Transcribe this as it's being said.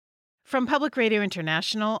From Public Radio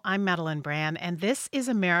International, I'm Madeline Brand, and this is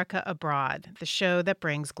America Abroad, the show that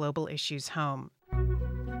brings global issues home.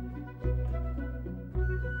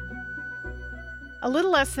 A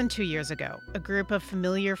little less than 2 years ago, a group of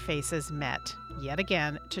familiar faces met, yet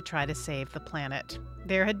again, to try to save the planet.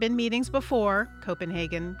 There had been meetings before,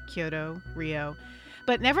 Copenhagen, Kyoto, Rio,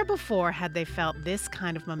 but never before had they felt this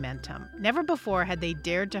kind of momentum. Never before had they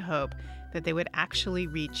dared to hope that they would actually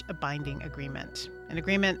reach a binding agreement. An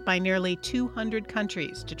agreement by nearly 200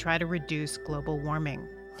 countries to try to reduce global warming.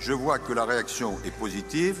 Je vois que la réaction est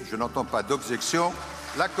positive. Je n'entends pas d'objection.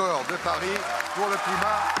 L'accord de Paris pour le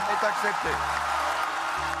climat est accepté.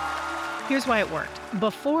 Here's why it worked.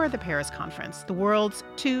 Before the Paris conference, the world's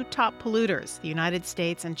two top polluters, the United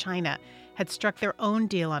States and China, had struck their own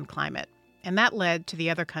deal on climate. And that led to the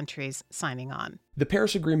other countries signing on. The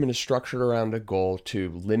Paris Agreement is structured around a goal to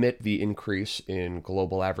limit the increase in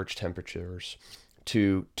global average temperatures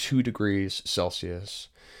to 2 degrees Celsius,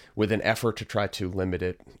 with an effort to try to limit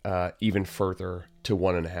it even further to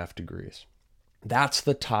 1.5 degrees. That's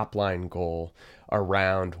the top line goal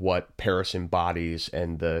around what Paris embodies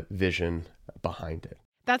and the vision behind it.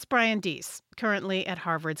 That's Brian Deese, currently at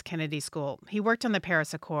Harvard's Kennedy School. He worked on the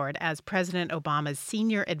Paris Accord as President Obama's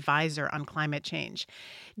senior advisor on climate change.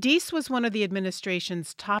 Deese was one of the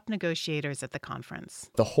administration's top negotiators at the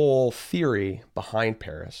conference. The whole theory behind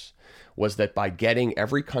Paris was that by getting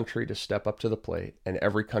every country to step up to the plate and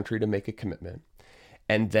every country to make a commitment,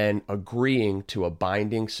 and then agreeing to a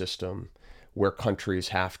binding system where countries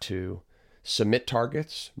have to submit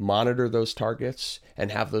targets, monitor those targets, and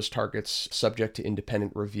have those targets subject to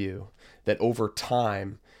independent review, that over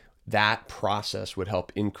time, that process would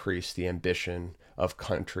help increase the ambition of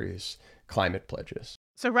countries' climate pledges.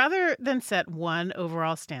 So rather than set one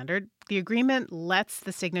overall standard, the agreement lets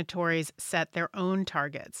the signatories set their own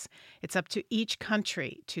targets. It's up to each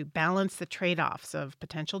country to balance the trade-offs of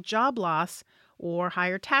potential job loss or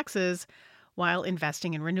higher taxes while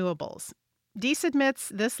investing in renewables. Deese admits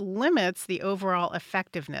this limits the overall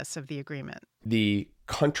effectiveness of the agreement. The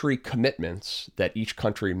country commitments that each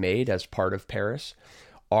country made as part of Paris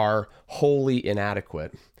are wholly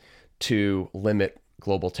inadequate to limit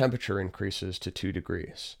global temperature increases to 2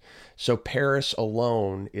 degrees. So Paris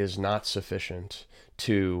alone is not sufficient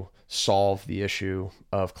to solve the issue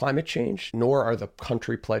of climate change, nor are the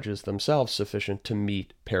country pledges themselves sufficient to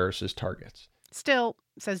meet Paris's targets. Still,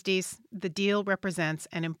 says Deese, the deal represents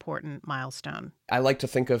an important milestone. I like to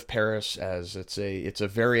think of Paris as it's a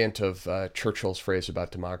variant of Churchill's phrase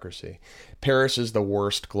about democracy. Paris is the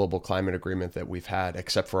worst global climate agreement that we've had,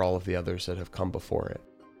 except for all of the others that have come before it.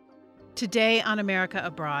 Today on America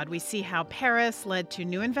Abroad, we see how Paris led to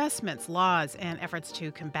new investments, laws, and efforts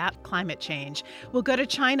to combat climate change. We'll go to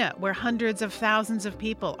China, where hundreds of thousands of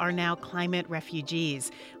people are now climate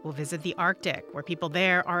refugees. We'll visit the Arctic, where people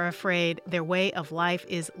there are afraid their way of life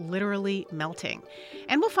is literally melting.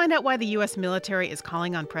 And we'll find out why the U.S. military is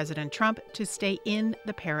calling on President Trump to stay in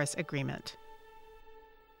the Paris Agreement.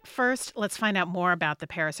 First, let's find out more about the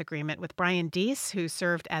Paris Agreement with Brian Deese, who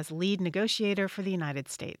served as lead negotiator for the United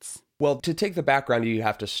States. Well, to take the background, you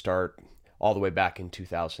have to start all the way back in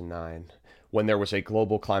 2009, when there was a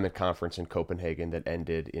global climate conference in Copenhagen that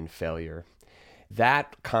ended in failure.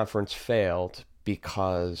 That conference failed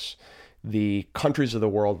because the countries of the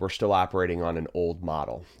world were still operating on an old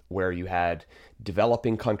model, where you had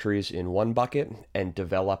developing countries in one bucket and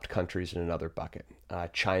developed countries in another bucket.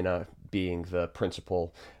 China being the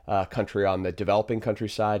principal country on the developing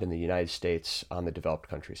countryside and the United States on the developed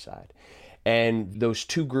countryside. And those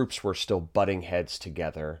two groups were still butting heads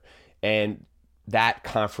together. And that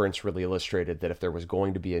conference really illustrated that if there was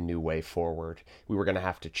going to be a new way forward, we were going to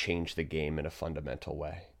have to change the game in a fundamental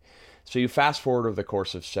way. So you fast forward over the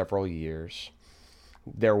course of several years,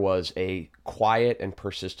 there was a quiet and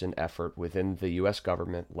persistent effort within the U.S.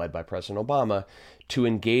 government, led by President Obama, to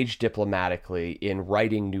engage diplomatically in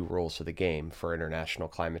writing new rules of the game for international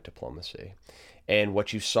climate diplomacy. And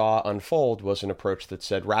what you saw unfold was an approach that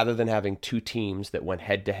said, rather than having two teams that went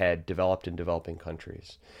head-to-head, developed and developing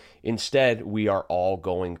countries, instead, we are all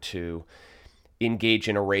going to engage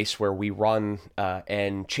in a race where we run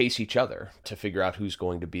and chase each other to figure out who's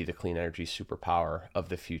going to be the clean energy superpower of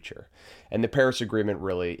the future. And the Paris Agreement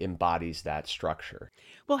really embodies that structure.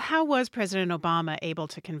 Well, how was President Obama able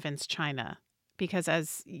to convince China? Because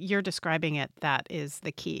as you're describing it, that is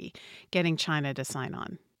the key, getting China to sign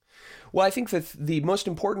on. Well, I think that the most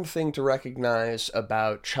important thing to recognize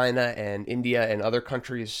about China and India and other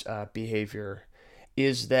countries' behavior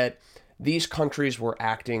is that these countries were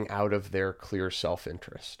acting out of their clear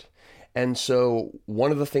self-interest. And so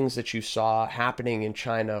one of the things that you saw happening in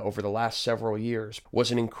China over the last several years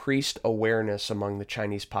was an increased awareness among the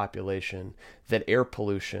Chinese population that air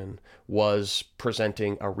pollution was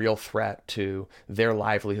presenting a real threat to their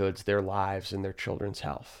livelihoods, their lives, and their children's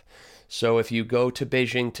health. So if you go to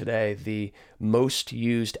Beijing today, the most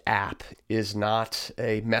used app is not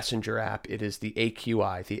a messenger app. It is the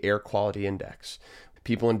AQI, the Air Quality Index.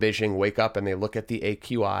 People in Beijing wake up and they look at the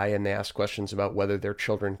AQI and they ask questions about whether their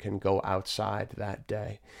children can go outside that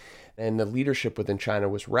day. And the leadership within China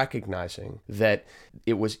was recognizing that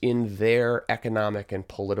it was in their economic and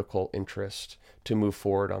political interest to move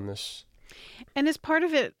forward on this. And is part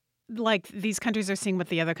of it like these countries are seeing what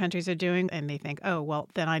the other countries are doing and they think, oh, well,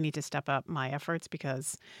 then I need to step up my efforts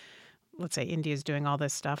because, let's say, India is doing all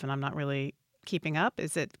this stuff and I'm not really keeping up?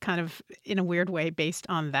 Is it kind of, in a weird way, based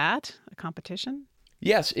on that, a competition?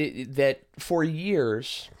 Yes, that for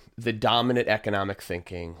years, the dominant economic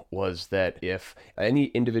thinking was that if any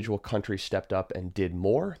individual country stepped up and did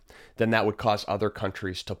more, then that would cause other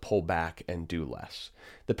countries to pull back and do less.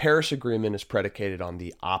 The Paris Agreement is predicated on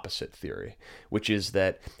the opposite theory, which is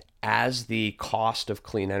that as the cost of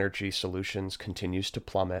clean energy solutions continues to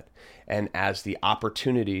plummet, and as the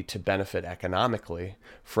opportunity to benefit economically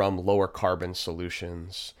from lower carbon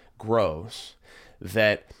solutions grows,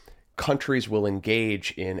 that countries will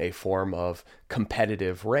engage in a form of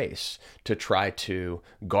competitive race to try to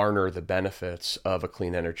garner the benefits of a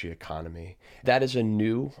clean energy economy. That is a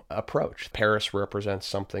new approach. Paris represents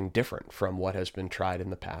something different from what has been tried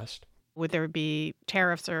in the past. Would there be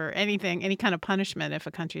tariffs or anything, any kind of punishment if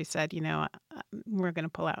a country said, we're going to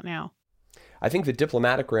pull out now? I think the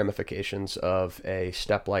diplomatic ramifications of a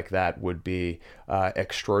step like that would be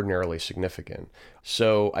extraordinarily significant.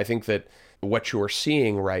 So I think that what you're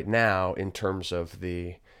seeing right now in terms of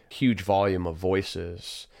the huge volume of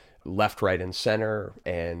voices, left, right, and center,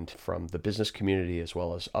 and from the business community as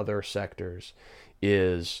well as other sectors,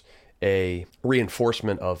 is a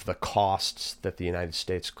reinforcement of the costs that the United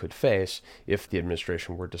States could face if the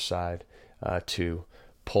administration were to decide to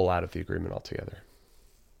pull out of the agreement altogether.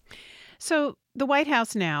 So the White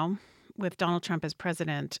House now, with Donald Trump as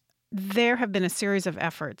president, there have been a series of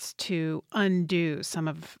efforts to undo some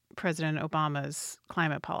of President Obama's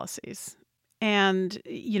climate policies. And,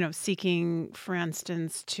 seeking, for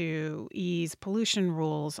instance, to ease pollution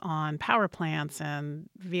rules on power plants and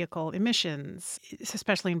vehicle emissions,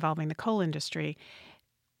 especially involving the coal industry.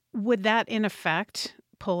 Would that, in effect,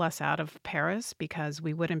 pull us out of Paris because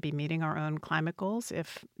we wouldn't be meeting our own climate goals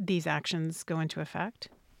if these actions go into effect?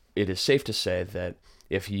 It is safe to say that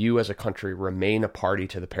if you as a country remain a party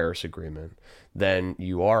to the Paris Agreement, then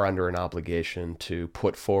you are under an obligation to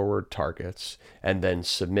put forward targets and then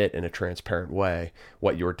submit in a transparent way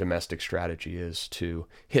what your domestic strategy is to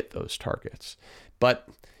hit those targets. But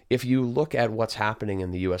if you look at what's happening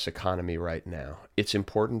in the U.S. economy right now, it's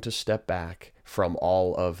important to step back from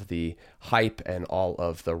all of the hype and all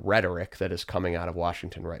of the rhetoric that is coming out of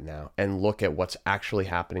Washington right now and look at what's actually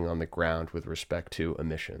happening on the ground with respect to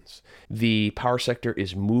emissions. The power sector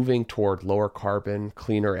is moving toward lower carbon,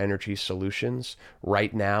 cleaner energy solutions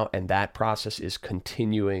right now, and that process is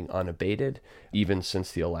continuing unabated even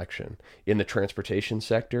since the election. In the transportation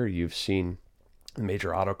sector, you've seen the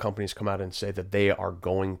major auto companies come out and say that they are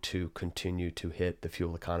going to continue to hit the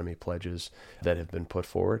fuel economy pledges that have been put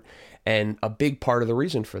forward. And a big part of the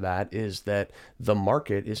reason for that is that the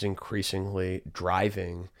market is increasingly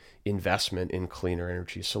driving investment in cleaner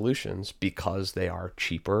energy solutions because they are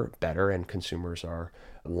cheaper, better, and consumers are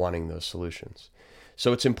wanting those solutions.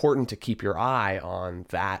 So it's important to keep your eye on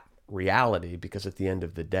that reality because at the end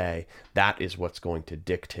of the day, that is what's going to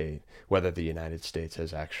dictate whether the United States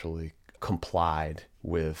has actually complied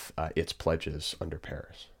with its pledges under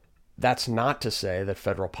Paris. That's not to say that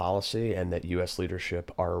federal policy and that U.S.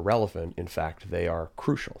 leadership are irrelevant. In fact, they are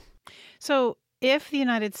crucial. So if the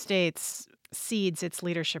United States cedes its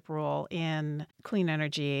leadership role in clean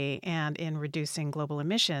energy and in reducing global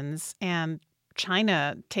emissions, and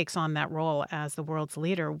China takes on that role as the world's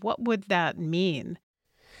leader, what would that mean?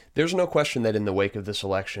 There's no question that in the wake of this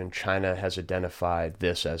election, China has identified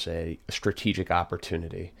this as a strategic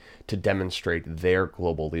opportunity to demonstrate their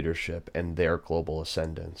global leadership and their global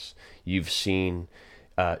ascendance. You've seen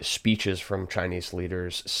speeches from Chinese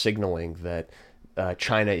leaders signaling that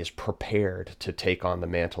China is prepared to take on the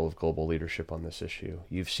mantle of global leadership on this issue.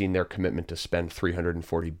 You've seen their commitment to spend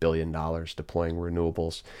 $340 billion deploying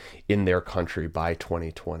renewables in their country by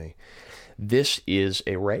 2020. This is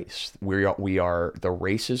a race. The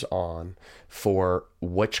race is on for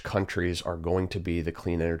which countries are going to be the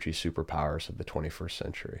clean energy superpowers of the 21st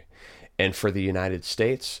century. And for the United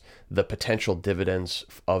States, the potential dividends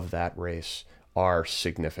of that race are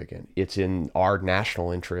significant. It's in our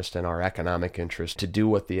national interest and our economic interest to do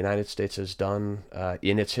what the United States has done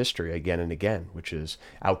in its history again and again, which is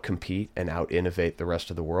outcompete and out-innovate the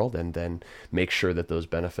rest of the world, and then make sure that those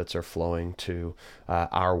benefits are flowing to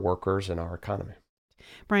our workers and our economy.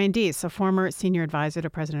 Brian Deese, a former senior advisor to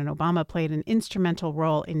President Obama, played an instrumental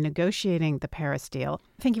role in negotiating the Paris deal.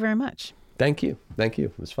 Thank you very much. Thank you. Thank you.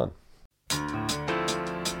 It was fun.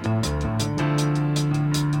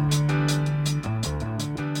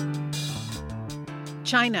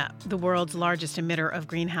 China, the world's largest emitter of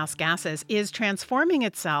greenhouse gases, is transforming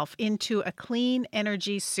itself into a clean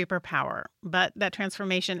energy superpower. But that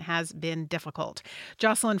transformation has been difficult.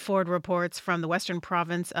 Jocelyn Ford reports from the western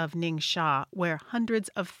province of Ningxia, where hundreds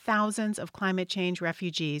of thousands of climate change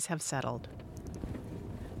refugees have settled.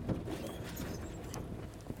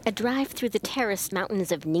 A drive through the terraced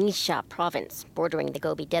mountains of Ningxia province, bordering the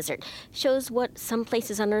Gobi Desert, shows what some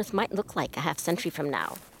places on Earth might look like a half-century from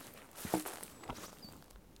now.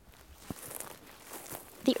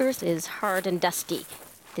 The earth is hard and dusty.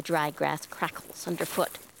 The dry grass crackles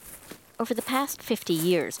underfoot. Over the past 50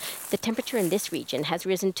 years, the temperature in this region has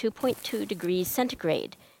risen 2.2 degrees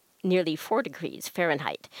centigrade, nearly 4 degrees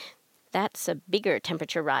Fahrenheit. That's a bigger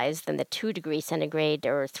temperature rise than the 2 degrees centigrade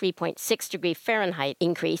or 3.6 degree Fahrenheit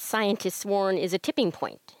increase scientists warn is a tipping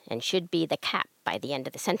point and should be the cap by the end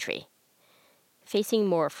of the century. Facing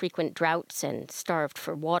more frequent droughts and starved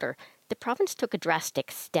for water, the province took a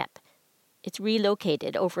drastic step. It's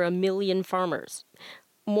relocated over 1 million farmers.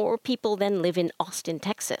 More people than live in Austin,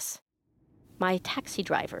 Texas. My taxi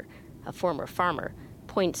driver, a former farmer,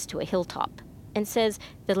 points to a hilltop and says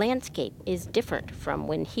the landscape is different from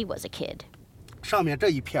when he was a kid.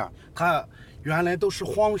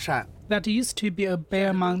 That used to be a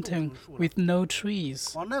bare mountain with no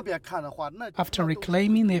trees. After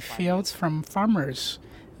reclaiming the fields from farmers,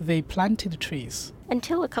 they planted trees.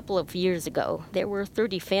 Until a couple of years ago, there were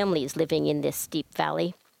 30 families living in this steep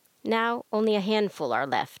valley. Now, only a handful are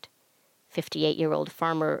left. 58-year-old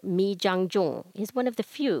farmer Mi Jiangjong is one of the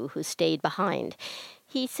few who stayed behind.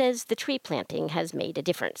 He says the tree planting has made a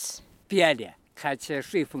difference. He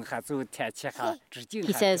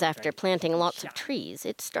says after planting lots of trees,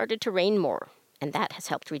 it started to rain more, and that has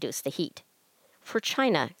helped reduce the heat. For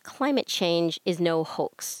China, climate change is no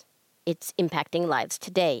hoax. It's impacting lives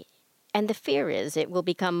today, and the fear is it will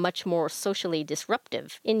become much more socially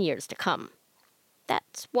disruptive in years to come.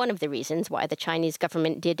 That's one of the reasons why the Chinese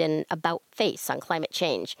government did an about-face on climate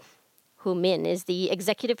change. Hu Min is the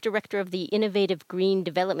executive director of the Innovative Green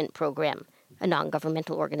Development Program, a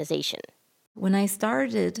non-governmental organization. When I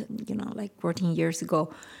started, 14 years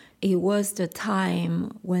ago, it was the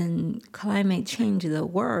time when climate change, the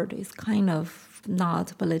word, is kind of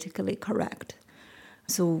not politically correct.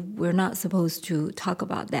 So we're not supposed to talk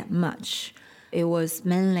about that much. It was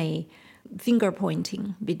mainly finger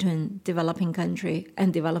pointing between developing country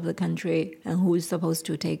and developed country and who is supposed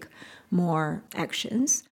to take more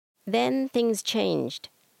actions. Then things changed.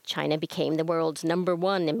 China became the world's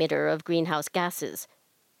 #1 emitter of greenhouse gases.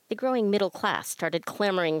 The growing middle class started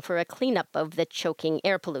clamoring for a cleanup of the choking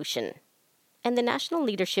air pollution. And the national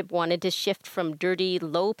leadership wanted to shift from dirty,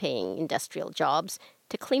 low-paying industrial jobs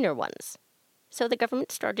to cleaner ones. So the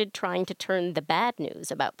government started trying to turn the bad news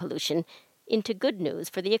about pollution into good news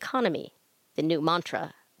for the economy. The new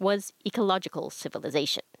mantra was ecological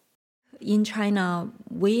civilization. In China,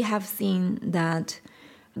 we have seen that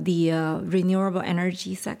the renewable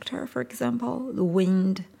energy sector, for example, the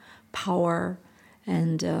wind, power,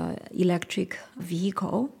 and electric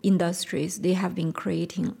vehicle industries, they have been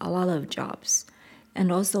creating a lot of jobs. And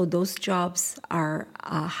also those jobs are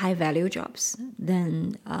high-value jobs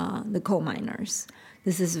than the coal miners.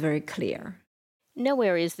 This is very clear.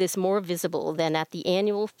 Nowhere is this more visible than at the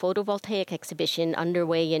annual photovoltaic exhibition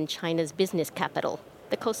underway in China's business capital,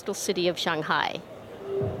 the coastal city of Shanghai.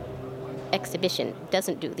 Exhibition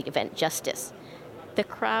doesn't do the event justice. The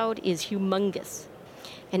crowd is humongous.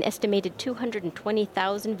 An estimated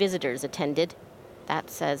 220,000 visitors attended.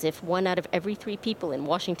 That's as if 1 out of every 3 people in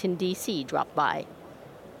Washington, D.C. dropped by.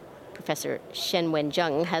 Professor Shen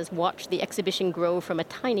Wenzheng has watched the exhibition grow from a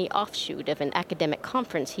tiny offshoot of an academic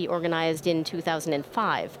conference he organized in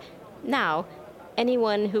 2005. Now,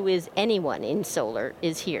 anyone who is anyone in solar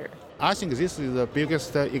is here. I think this is the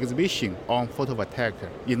biggest exhibition on photovoltaic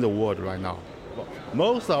in the world right now.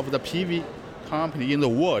 Most of the PV companies in the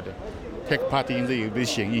world take part in the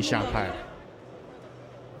exhibition in Shanghai.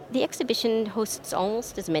 The exhibition hosts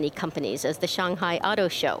almost as many companies as the Shanghai Auto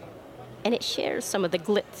Show, and it shares some of the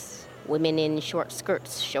glitz. Women in short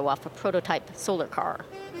skirts show off a prototype solar car.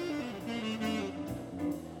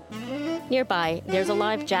 Nearby, there's a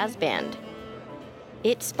live jazz band.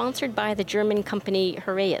 It's sponsored by the German company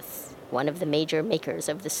Heraeus, one of the major makers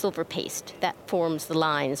of the silver paste that forms the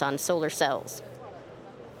lines on solar cells.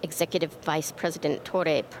 Executive Vice President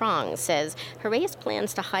Tore Prang says Heraeus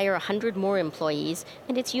plans to hire 100 more employees,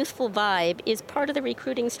 and its youthful vibe is part of the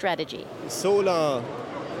recruiting strategy. Solar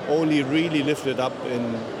only really lifted up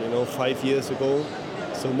in 5 years ago.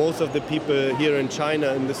 So most of the people here in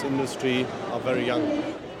China in this industry are very young.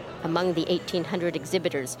 Among the 1,800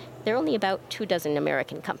 exhibitors, there are only about 24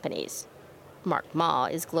 American companies. Mark Ma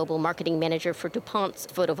is global marketing manager for DuPont's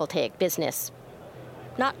photovoltaic business.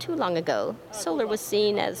 Not too long ago, solar was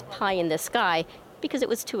seen as pie in the sky because it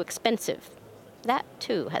was too expensive. That,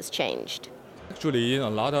 too, has changed. Actually, in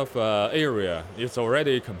a lot of area, it's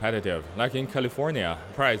already competitive. Like in California,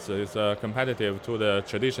 price is competitive to the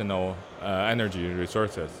traditional energy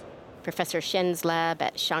resources. Professor Shen's lab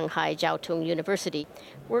at Shanghai Jiaotong University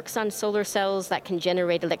works on solar cells that can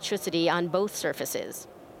generate electricity on both surfaces.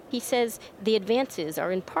 He says the advances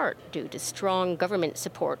are in part due to strong government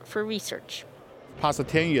support for research. Past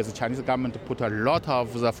 10 years, the Chinese government put a lot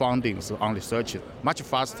of the fundings on research, much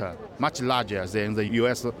faster, much larger than the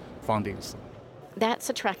U.S. fundings. That's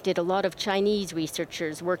attracted a lot of Chinese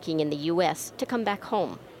researchers working in the U.S. to come back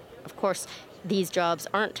home. Of course, these jobs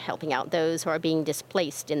aren't helping out those who are being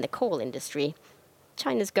displaced in the coal industry.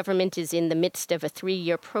 China's government is in the midst of a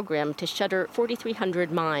 3-year program to shutter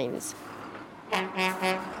 4,300 mines.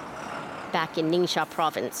 Back in Ningxia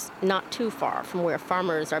province, not too far from where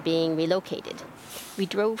farmers are being relocated, we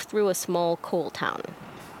drove through a small coal town.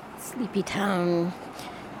 Sleepy town.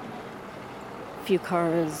 Few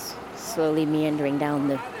cars slowly meandering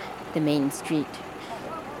down the main street.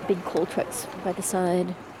 Big coal trucks by the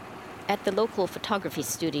side. At the local photography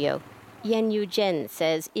studio, Yan Yu Zhen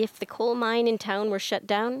says if the coal mine in town were shut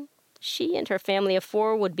down, she and her family of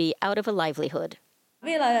 4 would be out of a livelihood.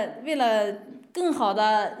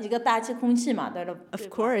 Of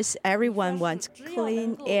course, everyone wants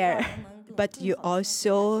clean air, but you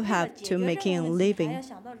also have to make a living.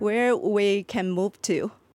 Where we can move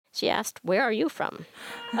to? She asked, "Where are you from?"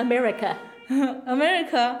 America.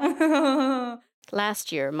 America.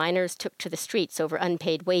 Last year, miners took to the streets over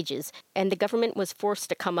unpaid wages, and the government was forced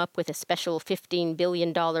to come up with a special $15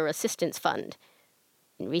 billion assistance fund.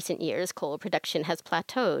 In recent years, coal production has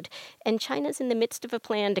plateaued, and China's in the midst of a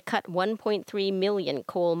plan to cut 1.3 million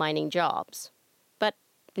coal mining jobs. But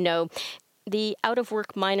no, the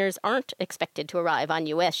out-of-work miners aren't expected to arrive on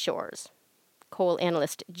U.S. shores. Coal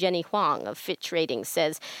analyst Jenny Huang of Fitch Ratings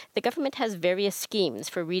says the government has various schemes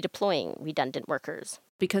for redeploying redundant workers.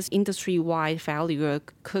 Because industry-wide failure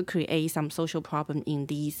could create some social problem in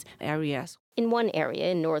these areas. In one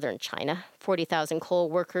area in northern China, 40,000 coal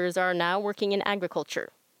workers are now working in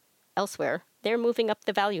agriculture. Elsewhere, they're moving up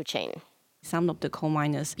the value chain. Some of the coal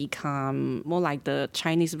miners become more like the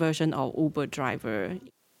Chinese version of Uber driver.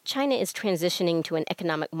 China is transitioning to an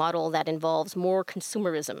economic model that involves more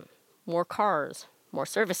consumerism, more cars, more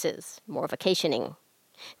services, more vacationing.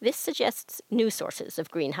 This suggests new sources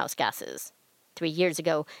of greenhouse gases. 3 years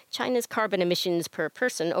ago, China's carbon emissions per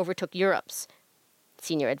person overtook Europe's.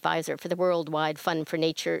 Senior advisor for the Worldwide Fund for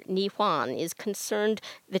Nature, Ni Huan, is concerned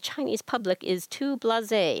the Chinese public is too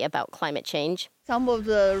blasé about climate change. Some of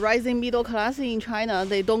the rising middle class in China,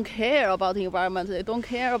 they don't care about the environment. They don't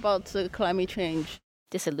care about climate change.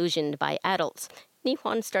 Disillusioned by adults, Ni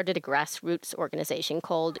Huan started a grassroots organization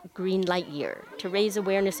called Green Light Year to raise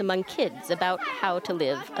awareness among kids about how to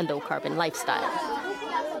live a low-carbon lifestyle.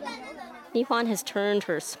 Ni Huan has turned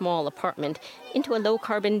her small apartment into a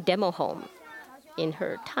low-carbon demo home. In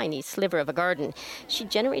her tiny sliver of a garden, she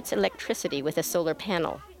generates electricity with a solar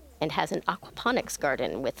panel and has an aquaponics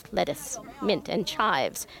garden with lettuce, mint, and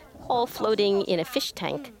chives, all floating in a fish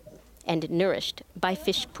tank and nourished by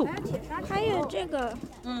fish poop.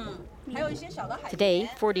 Today,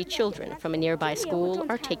 40 children from a nearby school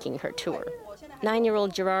are taking her tour.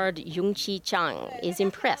 9-year-old Gerard Yongqi Chang is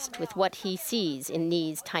impressed with what he sees in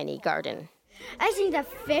Ni's tiny garden. I think the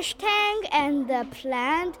fish tank and the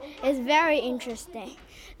plant is very interesting.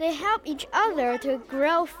 They help each other to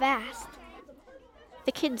grow fast.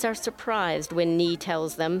 The kids are surprised when Ni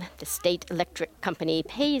tells them the state electric company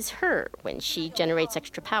pays her when she generates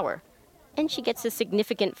extra power, and she gets a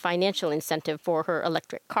significant financial incentive for her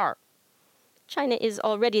electric car. China is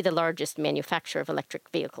already the largest manufacturer of electric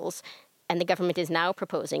vehicles, and the government is now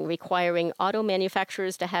proposing requiring auto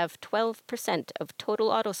manufacturers to have 12% of total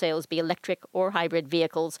auto sales be electric or hybrid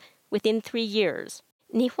vehicles within 3 years.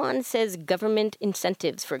 Ni Huan says government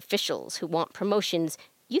incentives for officials who want promotions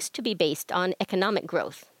used to be based on economic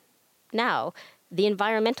growth. Now, the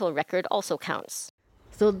environmental record also counts.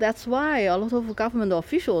 So that's why a lot of government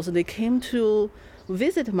officials, they came to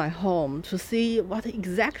visit my home to see what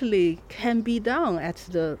exactly can be done at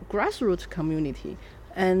the grassroots community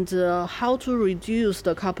and how to reduce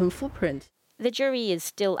the carbon footprint. The jury is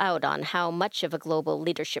still out on how much of a global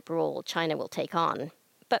leadership role China will take on.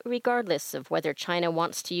 But regardless of whether China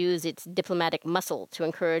wants to use its diplomatic muscle to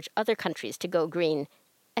encourage other countries to go green,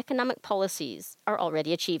 economic policies are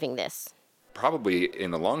already achieving this. Probably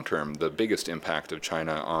in the long term, the biggest impact of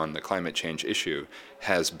China on the climate change issue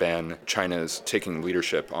has been China's taking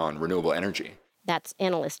leadership on renewable energy. That's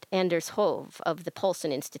analyst Anders Hove of the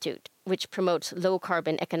Paulson Institute, which promotes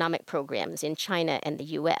low-carbon economic programs in China and the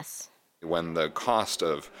U.S. When the cost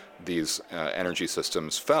of these energy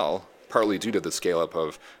systems fell, partly due to the scale-up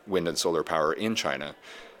of wind and solar power in China,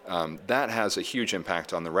 that has a huge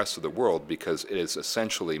impact on the rest of the world because it has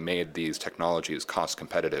essentially made these technologies cost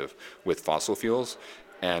competitive with fossil fuels,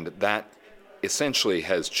 and that essentially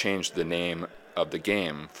has changed the name of the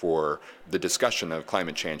game for the discussion of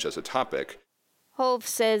climate change as a topic. Hove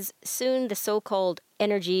says soon the so-called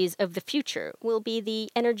energies of the future will be the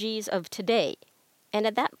energies of today, and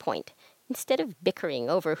at that point, instead of bickering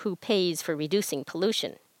over who pays for reducing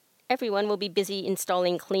pollution, everyone will be busy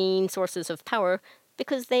installing clean sources of power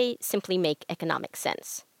because they simply make economic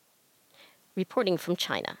sense. Reporting from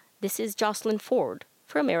China, this is Jocelyn Ford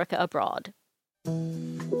for America Abroad.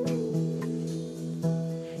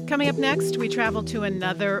 Coming up next, we travel to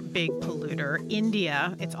another big polluter,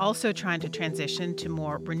 India. It's also trying to transition to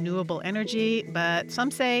more renewable energy, but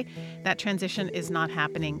some say that transition is not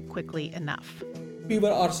happening quickly enough. We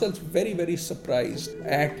were ourselves very, very surprised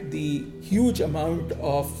at the huge amount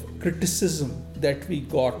of criticism that we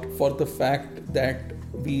got for the fact that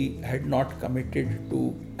we had not committed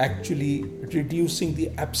to actually reducing the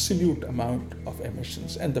absolute amount of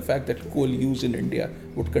emissions and the fact that coal use in India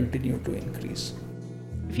would continue to increase.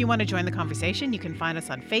 If you want to join the conversation, you can find us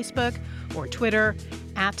on Facebook or Twitter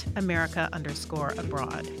at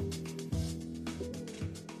America_abroad.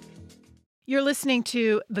 You're listening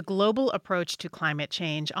to The Global Approach to Climate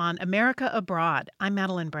Change on America Abroad. I'm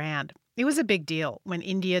Madeline Brand. It was a big deal when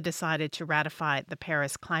India decided to ratify the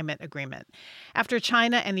Paris Climate Agreement. After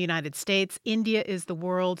China and the United States, India is the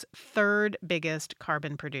world's third biggest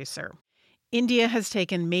carbon producer. India has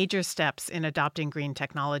taken major steps in adopting green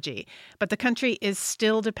technology, but the country is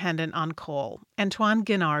still dependent on coal. Antoine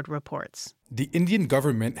Guinard reports. The Indian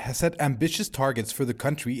government has set ambitious targets for the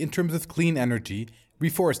country in terms of clean energy,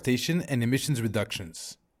 reforestation, and emissions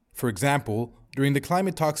reductions. For example, during the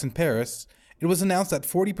climate talks in Paris, it was announced that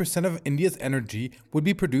 40% of India's energy would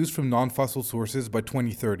be produced from non-fossil sources by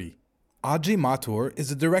 2030. Ajay Mathur is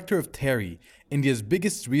the director of TERI, India's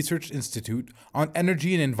biggest research institute on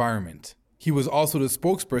energy and environment. He was also the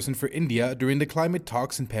spokesperson for India during the climate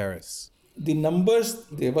talks in Paris. The numbers,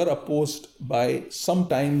 they were opposed by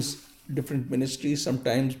sometimes different ministries,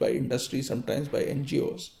 sometimes by industry, sometimes by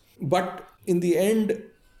NGOs. But in the end,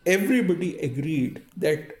 everybody agreed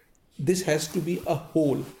that this has to be a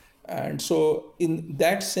whole. And so in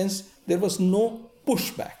that sense, there was no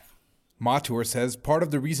pushback. Mathur says part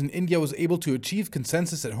of the reason India was able to achieve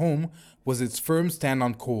consensus at home was its firm stand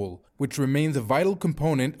on coal, which remains a vital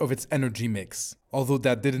component of its energy mix, although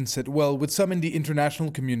that didn't sit well with some in the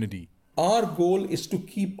international community. Our goal is to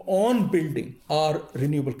keep on building our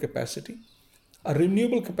renewable capacity. Our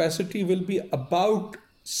renewable capacity will be about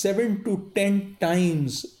 7 to 10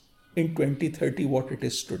 times in 2030 what it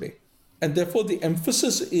is today. And therefore, the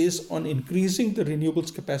emphasis is on increasing the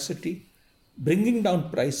renewables capacity, bringing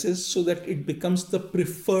down prices so that it becomes the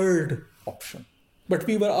preferred option. But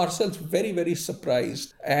we were ourselves very, very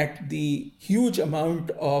surprised at the huge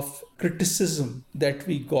amount of criticism that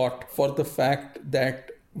we got for the fact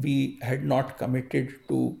that we had not committed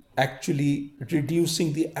to actually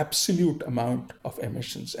reducing the absolute amount of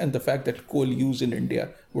emissions and the fact that coal use in India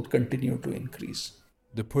would continue to increase.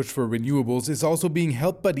 The push for renewables is also being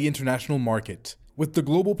helped by the international market. With the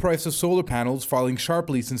global price of solar panels falling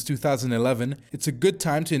sharply since 2011, it's a good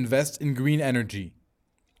time to invest in green energy.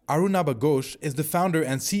 Arunabha Ghosh is the founder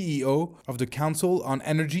and CEO of the Council on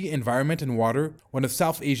Energy, Environment and Water, one of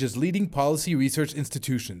South Asia's leading policy research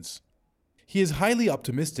institutions. He is highly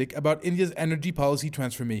optimistic about India's energy policy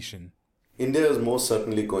transformation. India is most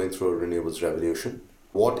certainly going through a renewables revolution.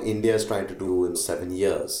 What India is trying to do in 7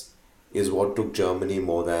 years is what took Germany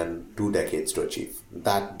more than 2 decades to achieve,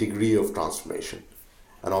 that degree of transformation.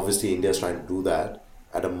 And obviously India is trying to do that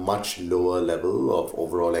at a much lower level of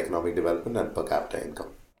overall economic development and per capita income.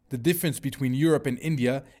 The difference between Europe and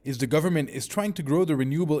India is the government is trying to grow the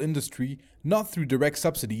renewable industry not through direct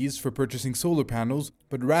subsidies for purchasing solar panels,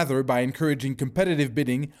 but rather by encouraging competitive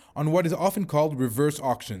bidding on what is often called reverse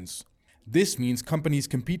auctions. This means companies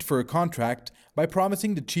compete for a contract by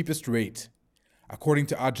promising the cheapest rate. According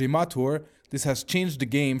to Ajay Mathur, this has changed the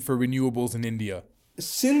game for renewables in India.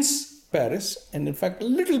 Since Paris, and in fact a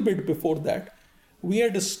little bit before that, we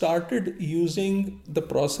had started using the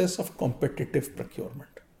process of competitive procurement.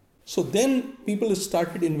 So then people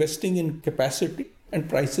started investing in capacity and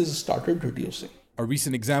prices started reducing. A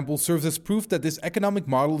recent example serves as proof that this economic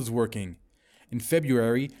model is working. In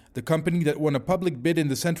February, the company that won a public bid in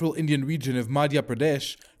the central Indian region of Madhya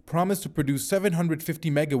Pradesh promised to produce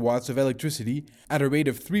 750 megawatts of electricity at a rate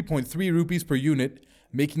of 3.3 rupees per unit,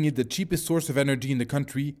 making it the cheapest source of energy in the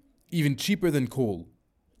country, even cheaper than coal.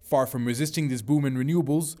 Far from resisting this boom in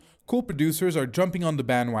renewables, coal producers are jumping on the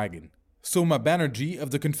bandwagon. Soma Banerjee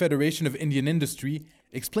of the Confederation of Indian Industry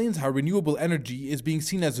explains how renewable energy is being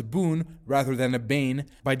seen as a boon rather than a bane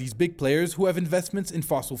by these big players who have investments in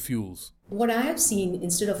fossil fuels. What I have seen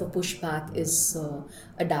instead of a pushback is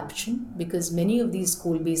adaptation, because many of these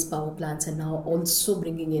coal-based power plants are now also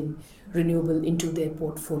bringing in renewable into their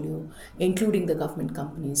portfolio, including the government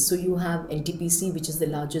companies. So you have NTPC, which is the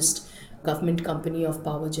largest government company of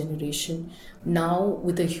power generation, now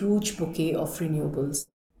with a huge bouquet of renewables.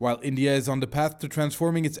 While India is on the path to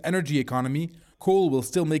transforming its energy economy, coal will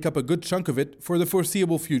still make up a good chunk of it for the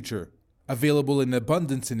foreseeable future. Available in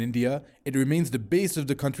abundance in India, it remains the base of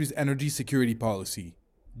the country's energy security policy.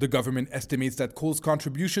 The government estimates that coal's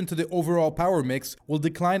contribution to the overall power mix will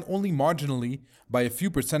decline only marginally by a few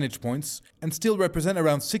percentage points and still represent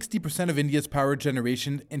around 60% of India's power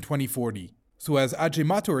generation in 2040. So as Ajay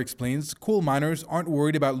Mathur explains, coal miners aren't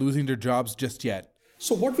worried about losing their jobs just yet.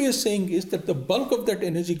 So what we are saying is that the bulk of that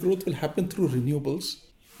energy growth will happen through renewables,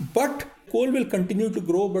 but coal will continue to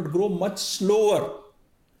grow, but grow much slower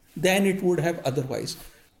than it would have otherwise.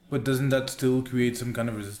 But doesn't that still create some kind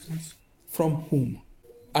of resistance? From whom?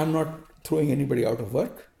 I'm not throwing anybody out of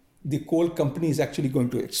work. The coal company is actually going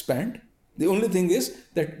to expand. The only thing is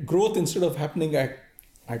that growth, instead of happening at,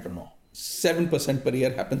 7% per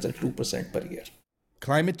year, happens at 2% per year.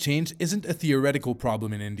 Climate change isn't a theoretical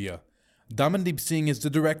problem in India. Damandeep Singh is the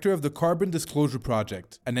director of the Carbon Disclosure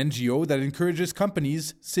Project, an NGO that encourages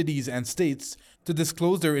companies, cities, and states to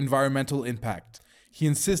disclose their environmental impact. He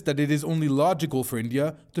insists that it is only logical for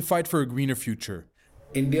India to fight for a greener future.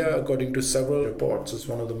 India, according to several reports, is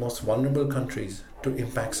one of the most vulnerable countries to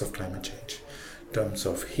impacts of climate change, in terms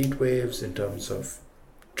of heat waves, in terms of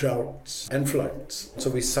droughts and floods. So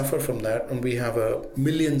we suffer from that, and we have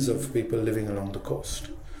millions of people living along the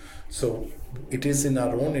coast. So it is in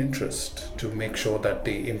our own interest to make sure that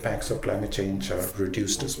the impacts of climate change are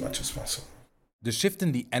reduced as much as possible. The shift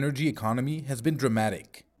in the energy economy has been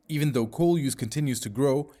dramatic. Even though coal use continues to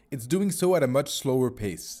grow, it's doing so at a much slower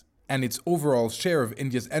pace. And its overall share of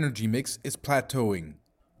India's energy mix is plateauing.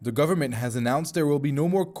 The government has announced there will be no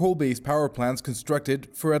more coal-based power plants constructed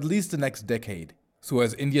for at least the next decade. So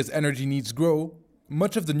as India's energy needs grow,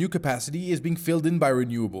 much of the new capacity is being filled in by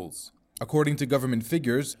renewables. According to government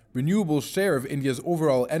figures, renewables' share of India's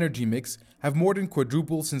overall energy mix have more than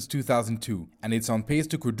quadrupled since 2002, and it's on pace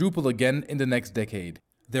to quadruple again in the next decade.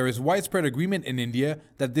 There is widespread agreement in India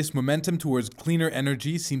that this momentum towards cleaner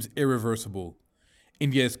energy seems irreversible.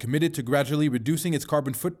 India is committed to gradually reducing its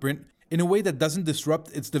carbon footprint in a way that doesn't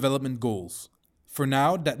disrupt its development goals. For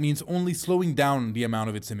now, that means only slowing down the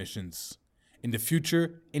amount of its emissions. In the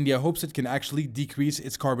future, India hopes it can actually decrease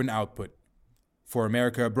its carbon output. For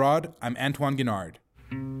America Abroad, I'm Antoine Guinard.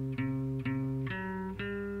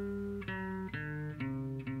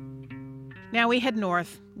 Now we head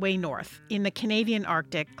north, way north. In the Canadian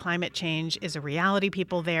Arctic, climate change is a reality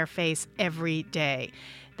people there face every day.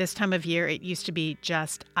 This time of year, it used to be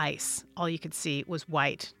just ice. All you could see was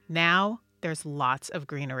white. Now, there's lots of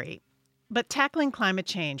greenery. But tackling climate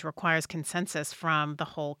change requires consensus from the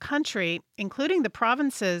whole country, including the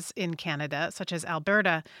provinces in Canada, such as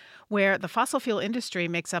Alberta, where the fossil fuel industry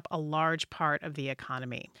makes up a large part of the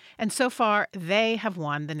economy. And so far, they have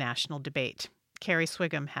won the national debate. Carrie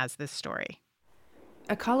Swigum has this story.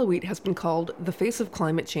 Iqaluit has been called the face of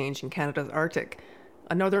climate change in Canada's Arctic.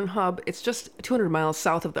 A northern hub, it's just 200 miles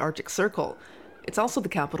south of the Arctic Circle. It's also the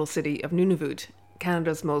capital city of Nunavut,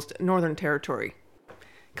 Canada's most northern territory.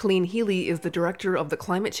 Colleen Healy is the director of the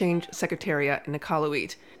Climate Change Secretariat in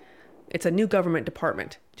Iqaluit. It's a new government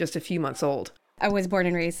department, just a few months old. I was born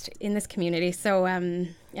and raised in this community, so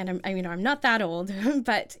and I'm not that old,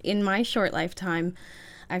 but in my short lifetime,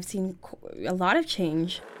 I've seen a lot of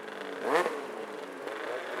change.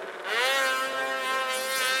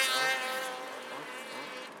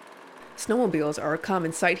 snowmobiles are a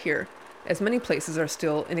common sight here, as many places are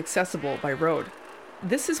still inaccessible by road.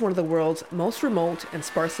 This is one of the world's most remote and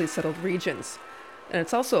sparsely settled regions, and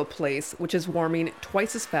it's also a place which is warming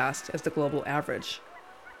twice as fast as the global average.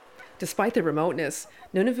 Despite the remoteness,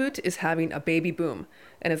 Nunavut is having a baby boom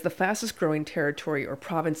and is the fastest growing territory or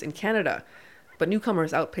province in Canada, but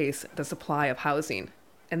newcomers outpace the supply of housing.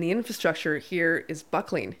 And the infrastructure here is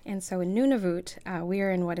buckling. And so in Nunavut, we are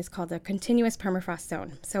in what is called a continuous permafrost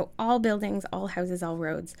zone. So all buildings, all houses, all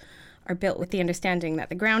roads are built with the understanding that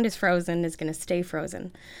the ground is frozen, is going to stay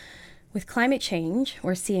frozen. With climate change,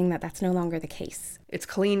 we're seeing that that's no longer the case. It's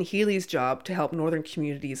Colleen Healy's job to help northern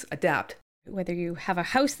communities adapt. Whether you have a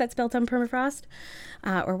house that's built on permafrost,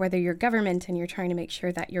 or whether you're government and you're trying to make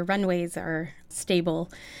sure that your runways are stable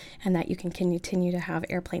and that you can continue to have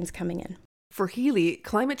airplanes coming in. For Healy,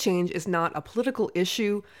 climate change is not a political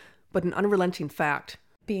issue, but an unrelenting fact.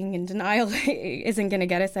 Being in denial isn't going to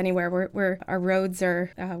get us anywhere. Our roads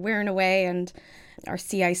are wearing away and our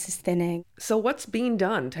sea ice is thinning. So what's being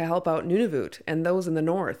done to help out Nunavut and those in the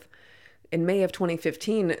north? In May of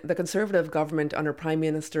 2015, the Conservative government under Prime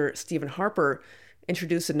Minister Stephen Harper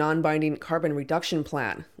introduced a non-binding carbon reduction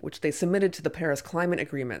plan, which they submitted to the Paris Climate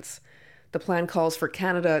Agreements. The plan calls for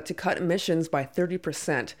Canada to cut emissions by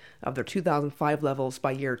 30% of their 2005 levels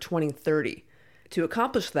by year 2030. To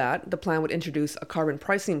accomplish that, the plan would introduce a carbon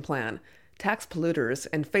pricing plan, tax polluters,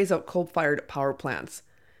 and phase out coal-fired power plants.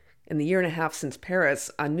 In the year and a half since Paris,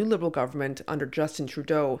 a new Liberal government under Justin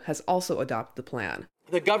Trudeau has also adopted the plan.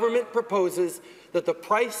 The government proposes that the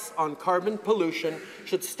price on carbon pollution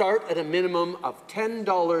should start at a minimum of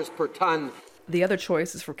 $10 per ton. The other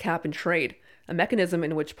choice is for cap and trade, a mechanism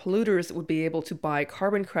in which polluters would be able to buy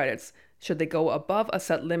carbon credits should they go above a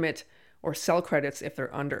set limit or sell credits if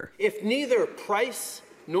they're under. If neither price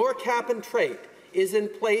nor cap and trade is in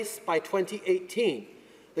place by 2018,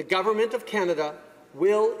 the Government of Canada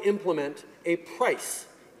will implement a price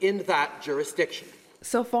in that jurisdiction.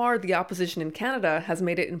 So far, the opposition in Canada has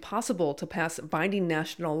made it impossible to pass binding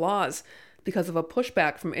national laws because of a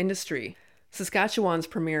pushback from industry. Saskatchewan's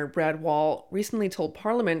Premier Brad Wall recently told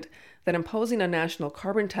Parliament that imposing a national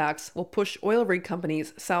carbon tax will push oil rig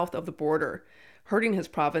companies south of the border, hurting his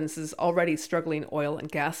province's already struggling oil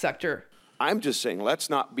and gas sector. I'm just saying, let's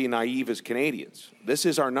not be naive as Canadians. This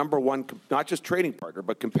is our number one, not just trading partner,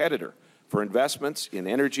 but competitor for investments in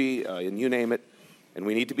energy, in you name it, and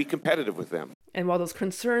we need to be competitive with them. And while those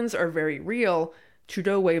concerns are very real,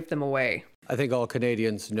 Trudeau waved them away. I think all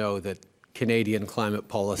Canadians know that Canadian climate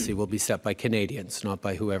policy will be set by Canadians, not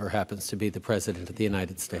by whoever happens to be the President of the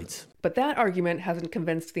United States. But that argument hasn't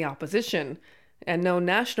convinced the opposition, and no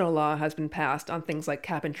national law has been passed on things like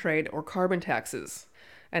cap and trade or carbon taxes.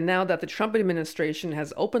 And now that the Trump administration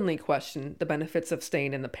has openly questioned the benefits of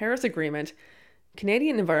staying in the Paris Agreement,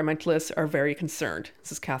 Canadian environmentalists are very concerned.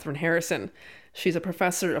 This is Catherine Harrison. She's a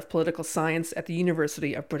professor of political science at the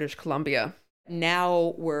University of British Columbia.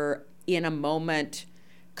 Now we're in a moment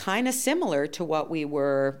kind of similar to what we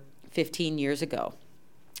were 15 years ago,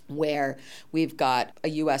 where we've got a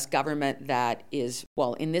U.S. government that is,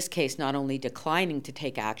 well, in this case, not only declining to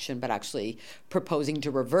take action, but actually proposing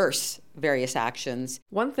to reverse various actions.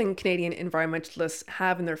 One thing Canadian environmentalists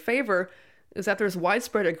have in their favor is that there's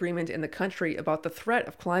widespread agreement in the country about the threat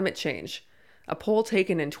of climate change. A poll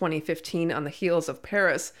taken in 2015 on the heels of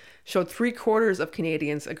Paris showed 3/4 of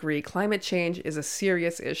Canadians agree climate change is a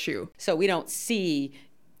serious issue. So we don't see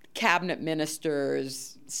cabinet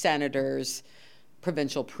ministers, senators,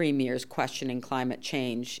 provincial premiers questioning climate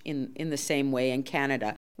change in the same way in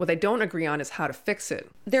Canada. What they don't agree on is how to fix it.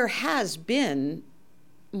 There has been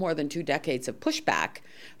more than 2 decades of pushback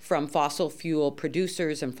from fossil fuel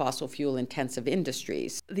producers and fossil fuel intensive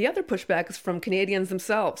industries. The other pushback is from Canadians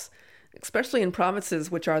themselves, especially in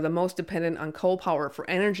provinces which are the most dependent on coal power for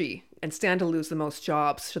energy and stand to lose the most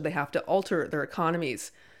jobs should they have to alter their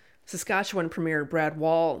economies. Saskatchewan Premier Brad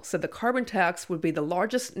Wall said the carbon tax would be the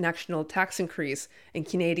largest national tax increase in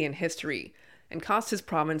Canadian history and cost his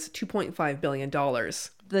province $2.5 billion.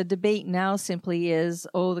 The debate now simply is,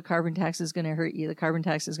 oh, the carbon tax is going to hurt you. The carbon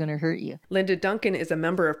tax is going to hurt you. Linda Duncan is a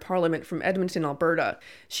member of Parliament from Edmonton, Alberta.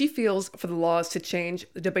 She feels for the laws to change,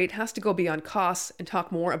 the debate has to go beyond costs and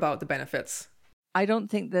talk more about the benefits. I don't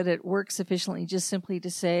think that it works sufficiently just simply to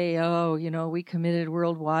say, oh, we committed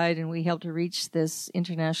worldwide and we helped to reach this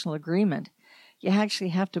international agreement. You actually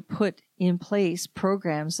have to put in place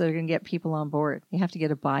programs that are going to get people on board. You have to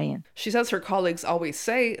get a buy-in. She says her colleagues always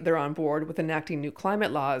say they're on board with enacting new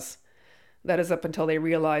climate laws. That is up until they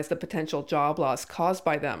realize the potential job loss caused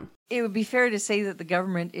by them. It would be fair to say that the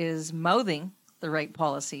government is mouthing the right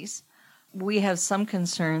policies. We have some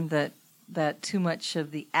concern that that too much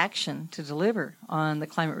of the action to deliver on the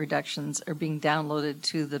climate reductions are being downloaded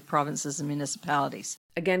to the provinces and municipalities.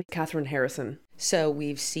 Again, Catherine Harrison. So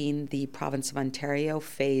we've seen the province of Ontario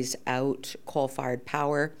phase out coal-fired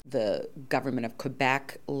power. The government of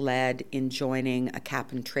Quebec led in joining a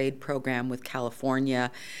cap-and-trade program with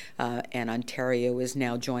California, and Ontario is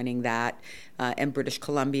now joining that. And British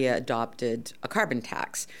Columbia adopted a carbon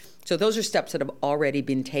tax. So those are steps that have already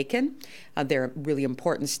been taken. They're really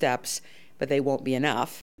important steps, but they won't be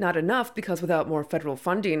enough. Not enough because without more federal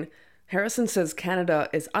funding, Harrison says Canada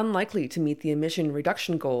is unlikely to meet the emission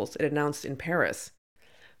reduction goals it announced in Paris.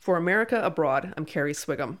 For America Abroad, I'm Carrie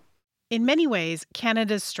Swigum. In many ways,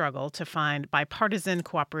 Canada's struggle to find bipartisan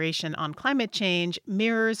cooperation on climate change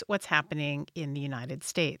mirrors what's happening in the United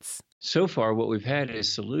States. So far, what we've had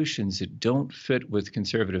is solutions that don't fit with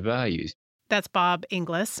conservative values. That's Bob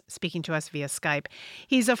Inglis speaking to us via Skype.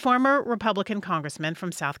 He's a former Republican congressman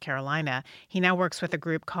from South Carolina. He now works with a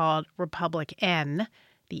group called Republic-N.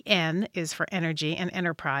 The N is for energy and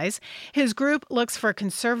enterprise. His group looks for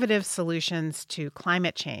conservative solutions to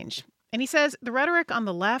climate change. And he says the rhetoric on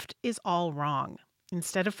the left is all wrong.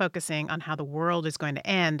 Instead of focusing on how the world is going to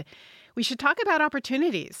end, we should talk about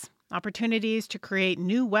opportunities to create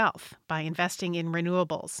new wealth by investing in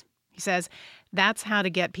renewables. He says that's how to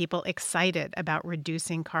get people excited about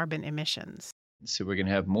reducing carbon emissions. So we're going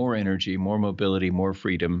to have more energy, more mobility, more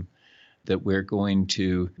freedom, that we're going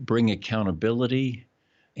to bring accountability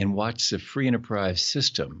and watch the free enterprise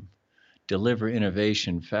system deliver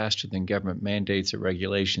innovation faster than government mandates or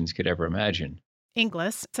regulations could ever imagine.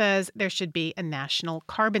 Inglis says there should be a national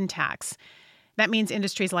carbon tax. That means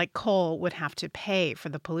industries like coal would have to pay for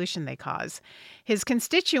the pollution they cause. His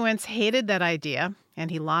constituents hated that idea, and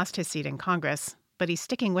he lost his seat in Congress, but he's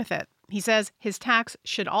sticking with it. He says his tax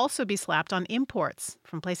should also be slapped on imports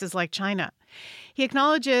from places like China. He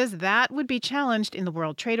acknowledges that would be challenged in the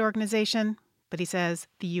World Trade Organization, but he says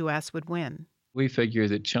the U.S. would win. We figure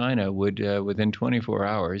that China would, within 24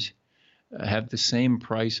 hours, have the same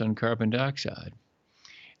price on carbon dioxide.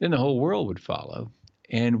 Then the whole world would follow,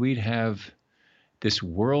 and we'd have this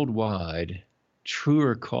worldwide,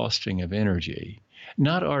 truer costing of energy,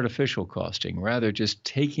 not artificial costing, rather just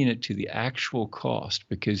taking it to the actual cost.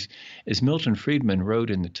 Because as Milton Friedman wrote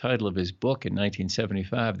in the title of his book in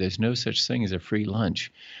 1975, there's no such thing as a free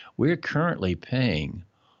lunch. We're currently paying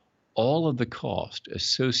all of the cost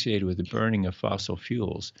associated with the burning of fossil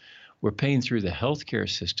fuels. We're paying through the healthcare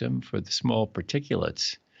system for the small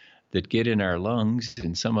particulates that get in our lungs,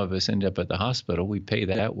 and some of us end up at the hospital. We pay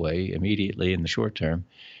that way immediately in the short term.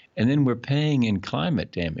 And then we're paying in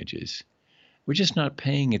climate damages. We're just not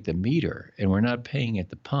paying at the meter, and we're not paying at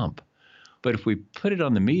the pump. But if we put it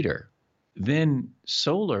on the meter, then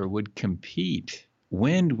solar would compete,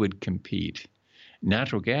 wind would compete,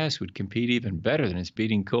 natural gas would compete even better than it's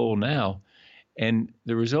beating coal now. And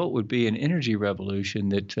the result would be an energy revolution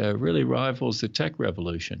that really rivals the tech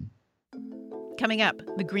revolution. Coming up,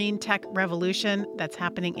 the green tech revolution that's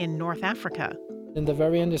happening in North Africa. In the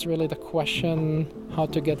very end is really the question how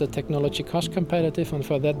to get the technology cost competitive, and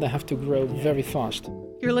for that they have to grow very fast.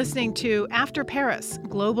 You're listening to After Paris,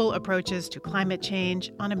 Global Approaches to Climate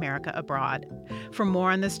Change on America Abroad. For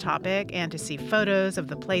more on this topic and to see photos of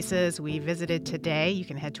the places we visited today, you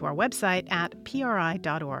can head to our website at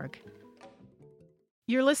pri.org.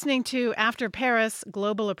 You're listening to After Paris,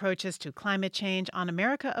 Global Approaches to Climate Change on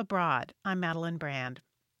America Abroad. I'm Madeline Brand.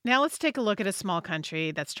 Now let's take a look at a small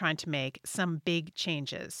country that's trying to make some big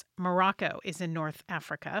changes. Morocco is in North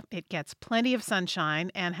Africa. It gets plenty of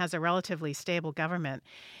sunshine and has a relatively stable government.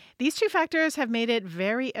 These two factors have made it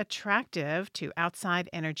very attractive to outside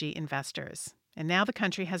energy investors. And now the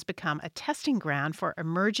country has become a testing ground for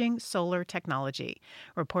emerging solar technology.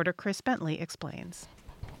 Reporter Chris Bentley explains.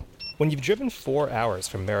 When you've driven 4 hours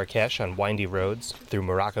from Marrakesh on windy roads, through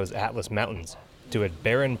Morocco's Atlas Mountains, to a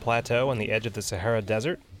barren plateau on the edge of the Sahara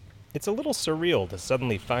Desert, it's a little surreal to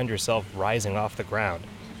suddenly find yourself rising off the ground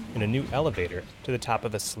in a new elevator to the top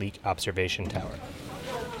of a sleek observation tower.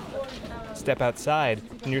 Step outside,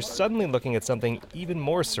 and you're suddenly looking at something even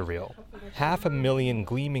more surreal. 500,000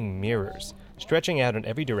 gleaming mirrors stretching out in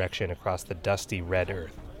every direction across the dusty red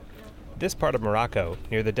earth. This part of Morocco,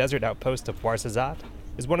 near the desert outpost of Ouarzazate,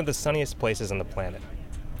 is one of the sunniest places on the planet.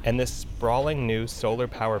 And this sprawling new solar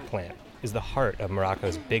power plant is the heart of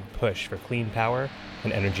Morocco's big push for clean power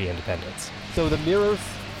and energy independence. So the mirrors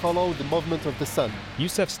follow the movement of the sun.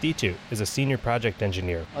 Youssef Stitu is a senior project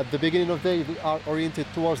engineer. At the beginning of the day, they are oriented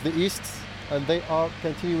towards the east, and they are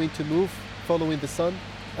continuing to move, following the sun,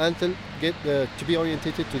 until get to be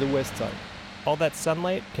orientated to the west side. All that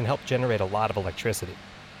sunlight can help generate a lot of electricity,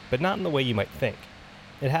 but not in the way you might think.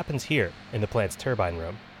 It happens here, in the plant's turbine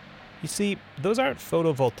room. You see, those aren't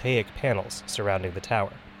photovoltaic panels surrounding the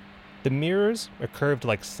tower. The mirrors are curved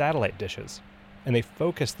like satellite dishes, and they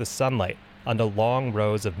focus the sunlight onto long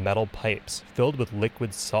rows of metal pipes filled with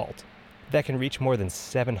liquid salt that can reach more than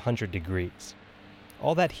 700 degrees.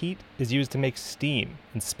 All that heat is used to make steam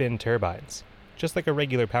and spin turbines, just like a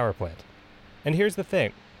regular power plant. And here's the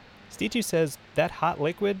thing. Stichu says that hot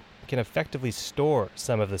liquid can effectively store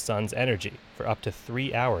some of the sun's energy for up to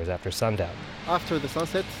 3 hours after sundown. After the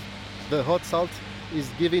sunset, the hot salt is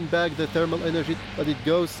giving back the thermal energy that it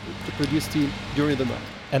goes to produce steam during the night.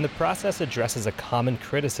 And the process addresses a common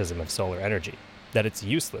criticism of solar energy, that it's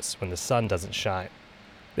useless when the sun doesn't shine.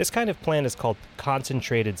 This kind of plant is called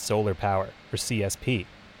concentrated solar power, or CSP.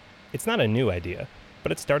 It's not a new idea,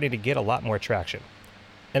 but it's starting to get a lot more traction.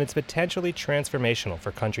 And it's potentially transformational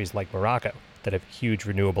for countries like Morocco that have huge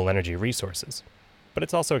renewable energy resources. But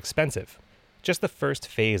it's also expensive. Just the first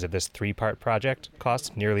phase of this 3-part project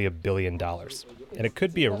costs nearly $1 billion, and it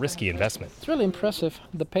could be a risky investment. It's really impressive,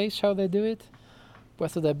 the pace, how they do it.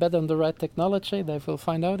 Whether they bet on the right technology, they will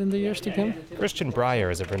find out in the years to come. Christian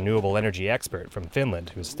Breyer is a renewable energy expert from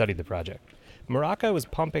Finland who has studied the project. Morocco is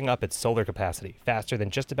pumping up its solar capacity faster than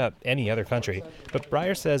just about any other country, but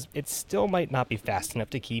Breyer says it still might not be fast enough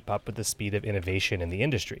to keep up with the speed of innovation in the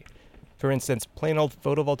industry. For instance, plain old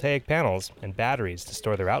photovoltaic panels and batteries to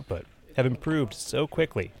store their output have improved so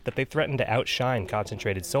quickly that they threaten to outshine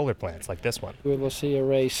concentrated solar plants like this one. We will see a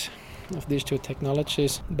race of these two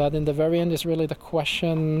technologies, but in the very end is really the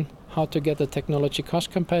question how to get the technology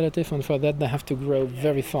cost competitive, and for that they have to grow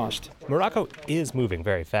very fast. Morocco is moving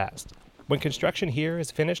very fast. When construction here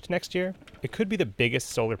is finished next year, it could be the biggest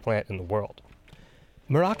solar plant in the world.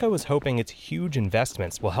 Morocco is hoping its huge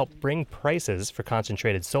investments will help bring prices for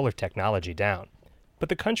concentrated solar technology down. But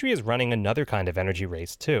the country is running another kind of energy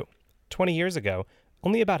race too. 20 years ago,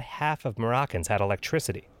 only about half of Moroccans had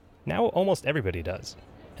electricity. Now almost everybody does.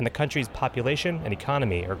 And the country's population and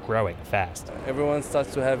economy are growing fast. Everyone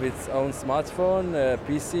starts to have its own smartphone,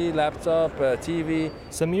 PC, laptop, TV.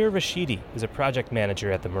 Samir Rashidi is a project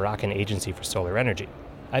manager at the Moroccan Agency for Solar Energy.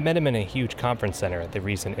 I met him in a huge conference center at the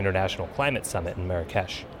recent International Climate Summit in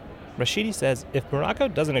Marrakesh. Rashidi says if Morocco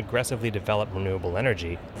doesn't aggressively develop renewable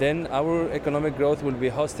energy, then our economic growth will be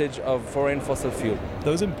hostage of foreign fossil fuel.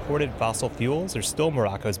 Those imported fossil fuels are still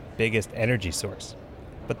Morocco's biggest energy source.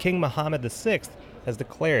 But King Mohammed VI has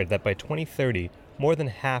declared that by 2030, more than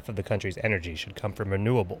half of the country's energy should come from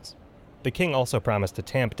renewables. The king also promised to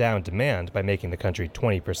tamp down demand by making the country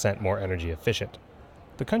 20% more energy efficient.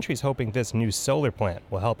 The country's hoping this new solar plant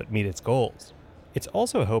will help it meet its goals. It's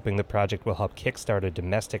also hoping the project will help kickstart a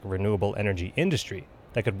domestic renewable energy industry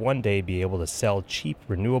that could one day be able to sell cheap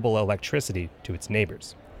renewable electricity to its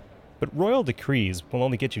neighbors. But royal decrees will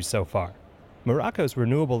only get you so far. Morocco's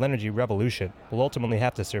renewable energy revolution will ultimately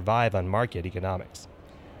have to survive on market economics.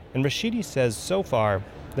 And Rashidi says so far,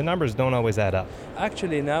 the numbers don't always add up.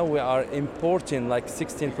 Actually, now we are importing like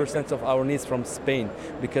 16% of our needs from Spain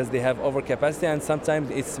because they have overcapacity, and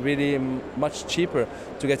sometimes it's really much cheaper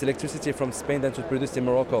to get electricity from Spain than to produce in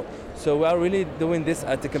Morocco. So we are really doing this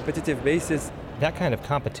at a competitive basis. That kind of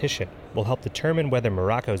competition will help determine whether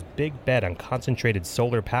Morocco's big bet on concentrated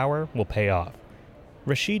solar power will pay off.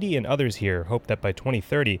 Rashidi and others here hope that by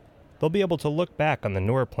 2030, they'll be able to look back on the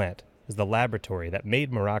Noor plant as the laboratory that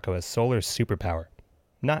made Morocco a solar superpower,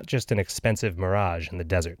 not just an expensive mirage in the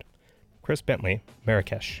desert. Chris Bentley,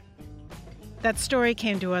 Marrakesh. That story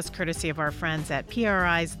came to us courtesy of our friends at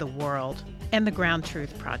PRI's The World and the Ground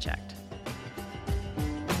Truth Project.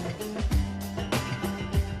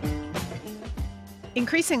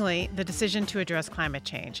 Increasingly, the decision to address climate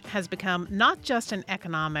change has become not just an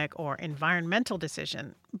economic or environmental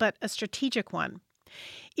decision, but a strategic one.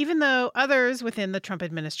 Even though others within the Trump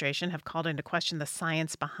administration have called into question the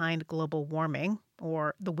science behind global warming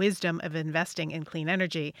or the wisdom of investing in clean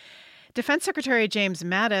energy, Defense Secretary James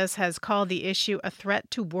Mattis has called the issue a threat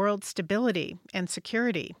to world stability and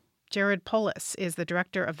security. Jared Polis is the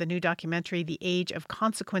director of the new documentary, The Age of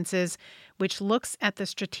Consequences, which looks at the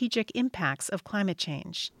strategic impacts of climate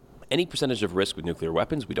change. Any percentage of risk with nuclear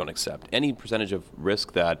weapons, we don't accept. Any percentage of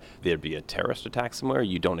risk that there'd be a terrorist attack somewhere,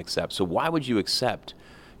 you don't accept. So why would you accept,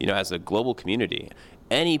 as a global community,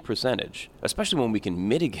 any percentage, especially when we can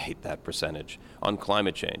mitigate that percentage on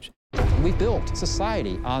climate change? We've built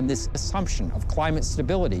society on this assumption of climate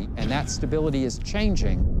stability, and that stability is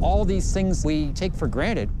changing. All these things we take for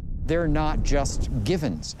granted, they're not just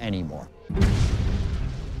givens anymore.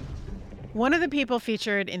 One of the people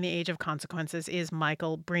featured in The Age of Consequences is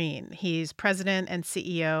Michael Breen. He's president and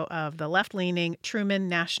CEO of the left-leaning Truman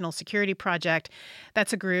National Security Project.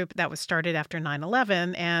 That's a group that was started after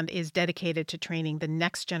 9/11 and is dedicated to training the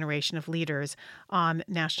next generation of leaders on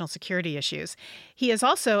national security issues. He is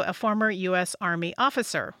also a former U.S. Army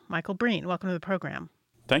officer. Michael Breen, welcome to the program.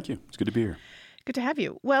 Thank you. It's good to be here. Good to have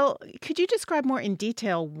you. Well, could you describe more in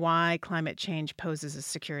detail why climate change poses a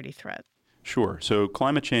security threat? Sure. So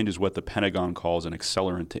climate change is what the Pentagon calls an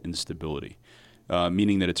accelerant to instability,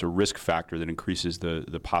 meaning that it's a risk factor that increases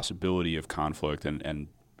the possibility of conflict and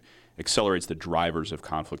accelerates the drivers of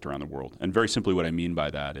conflict around the world. And very simply what I mean by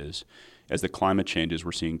that is, as the climate changes,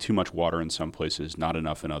 we're seeing too much water in some places, not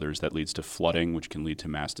enough in others. That leads to flooding, which can lead to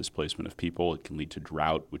mass displacement of people. It can lead to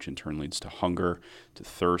drought, which in turn leads to hunger, to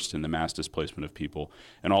thirst, and the mass displacement of people.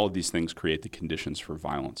 And all of these things create the conditions for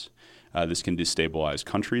violence. This can destabilize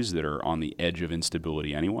countries that are on the edge of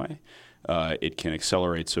instability anyway. It can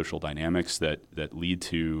accelerate social dynamics that lead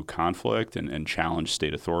to conflict and challenge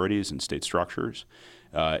state authorities and state structures.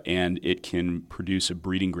 And it can produce a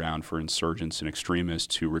breeding ground for insurgents and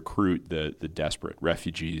extremists who recruit the desperate.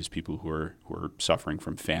 Refugees, people who are suffering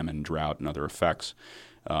from famine, drought, and other effects,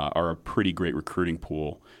 are a pretty great recruiting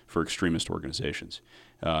pool for extremist organizations.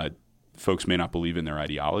 Folks may not believe in their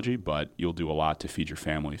ideology, but you'll do a lot to feed your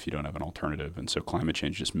family if you don't have an alternative. And so climate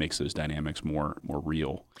change just makes those dynamics more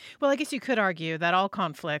real. Well, I guess you could argue that all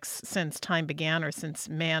conflicts since time began or since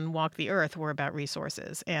man walked the earth were about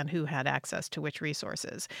resources and who had access to which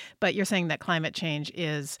resources. But you're saying that climate change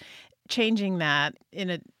is changing that in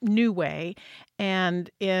a new way and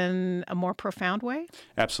in a more profound way?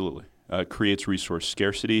 Absolutely. Creates resource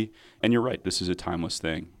scarcity. And you're right, this is a timeless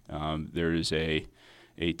thing. There is a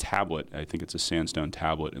tablet, I think it's a sandstone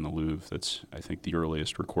tablet in the Louvre that's, I think, the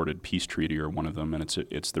earliest recorded peace treaty or one of them, and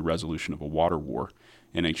it's the resolution of a water war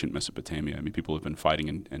in ancient Mesopotamia. I mean, people have been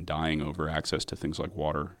fighting and dying over access to things like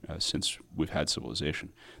water since we've had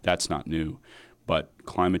civilization. That's not new, but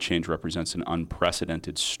climate change represents an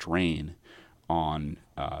unprecedented strain on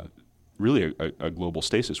really a global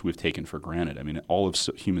stasis we've taken for granted. I mean, all of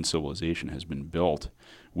human civilization has been built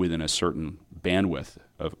within a certain bandwidth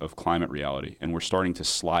of climate reality, and we're starting to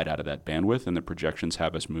slide out of that bandwidth, and the projections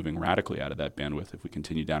have us moving radically out of that bandwidth if we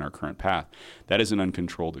continue down our current path. That is an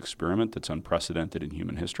uncontrolled experiment that's unprecedented in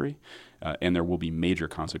human history, and there will be major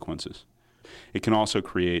consequences. It can also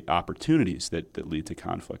create opportunities that lead to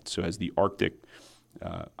conflict. So as the Arctic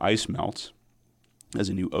ice melts, as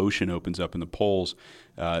a new ocean opens up in the poles,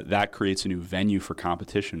 that creates a new venue for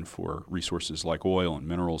competition for resources like oil and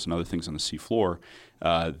minerals and other things on the seafloor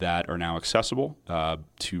that are now accessible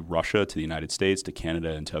to Russia, to the United States, to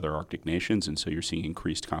Canada, and to other Arctic nations. And so you're seeing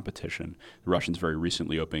increased competition. The Russians very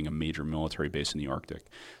recently opening a major military base in the Arctic.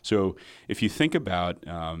 So if you think about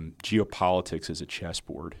geopolitics as a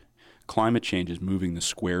chessboard, climate change is moving the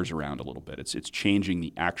squares around a little bit. It's changing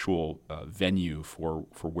the actual venue for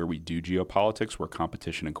where we do geopolitics, where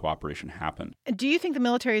competition and cooperation happen. Do you think the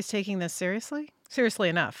military is taking this seriously? Seriously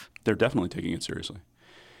enough? They're definitely taking it seriously.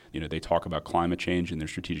 You know, they talk about climate change in their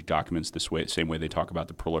strategic documents same way they talk about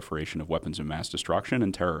the proliferation of weapons of mass destruction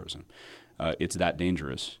and terrorism. It's that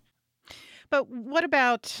dangerous. But what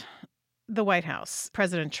about the White House?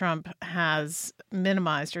 President Trump has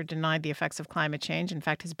minimized or denied the effects of climate change. In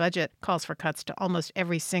fact, his budget calls for cuts to almost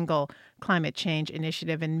every single climate change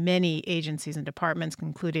initiative in many agencies and departments,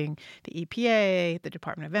 including the EPA, the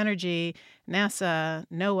Department of Energy, NASA,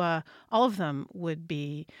 NOAA.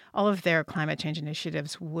 All of their climate change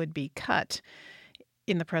initiatives would be cut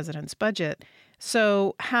in the president's budget.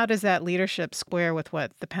 So how does that leadership square with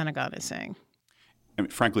what the Pentagon is saying? I mean,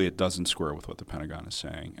 frankly, it doesn't square with what the Pentagon is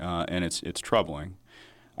saying, and it's troubling.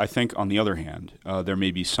 I think, on the other hand, there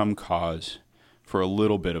may be some cause for a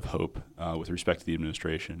little bit of hope with respect to the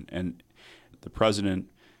administration. And the president,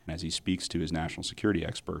 as he speaks to his national security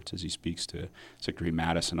experts, as he speaks to Secretary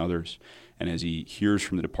Mattis and others, and as he hears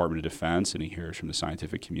from the Department of Defense and he hears from the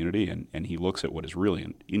scientific community, and he looks at what is really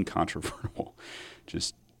an incontrovertible,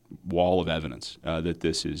 just wall of evidence that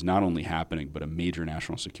this is not only happening, but a major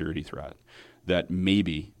national security threat, that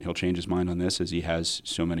maybe he'll change his mind on this as he has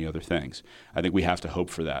so many other things. I think we have to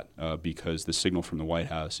hope for that because the signal from the White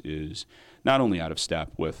House is not only out of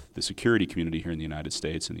step with the security community here in the United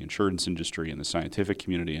States and the insurance industry and the scientific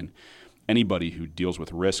community and anybody who deals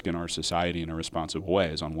with risk in our society in a responsible way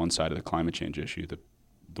is on one side of the climate change issue.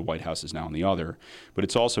 The White House is now on the other. But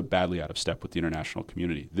it's also badly out of step with the international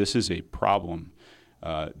community. This is a problem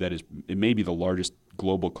it may be the largest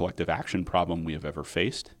global collective action problem we have ever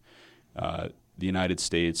faced. The United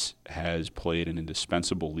States has played an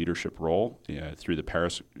indispensable leadership role through the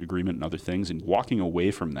Paris Agreement and other things, and walking away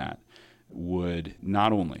from that would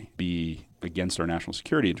not only be against our national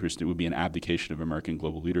security interest, it would be an abdication of American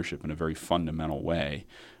global leadership in a very fundamental way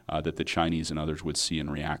that the Chinese and others would see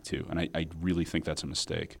and react to. And I really think that's a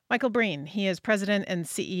mistake. Michael Breen, he is president and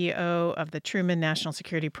CEO of the Truman National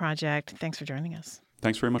Security Project. Thanks for joining us.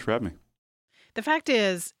 Thanks very much for having me. The fact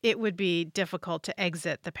is, it would be difficult to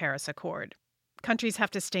exit the Paris Accord. Countries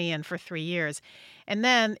have to stay in for 3 years. And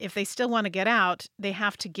then, if they still want to get out, they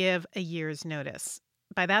have to give a year's notice.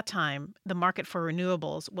 By that time, the market for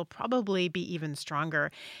renewables will probably be even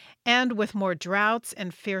stronger. And with more droughts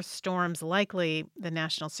and fierce storms likely, the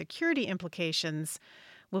national security implications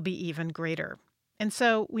will be even greater. And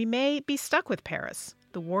so we may be stuck with Paris,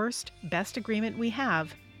 the worst, best agreement we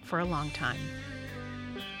have for a long time.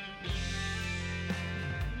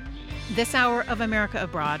 This hour of America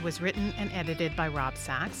Abroad was written and edited by Rob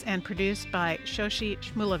Sachs and produced by Shoshi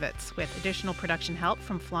Shmulevitz with additional production help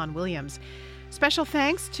from Flawn Williams. Special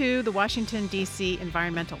thanks to the Washington, D.C.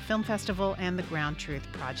 Environmental Film Festival and the Ground Truth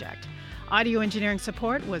Project. Audio engineering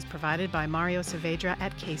support was provided by Mario Saavedra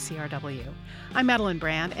at KCRW. I'm Madeline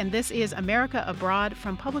Brand, and this is America Abroad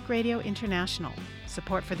from Public Radio International.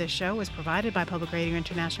 Support for this show was provided by Public Radio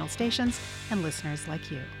International stations and listeners like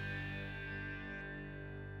you.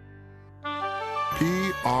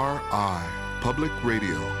 PRI, Public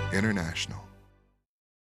Radio International.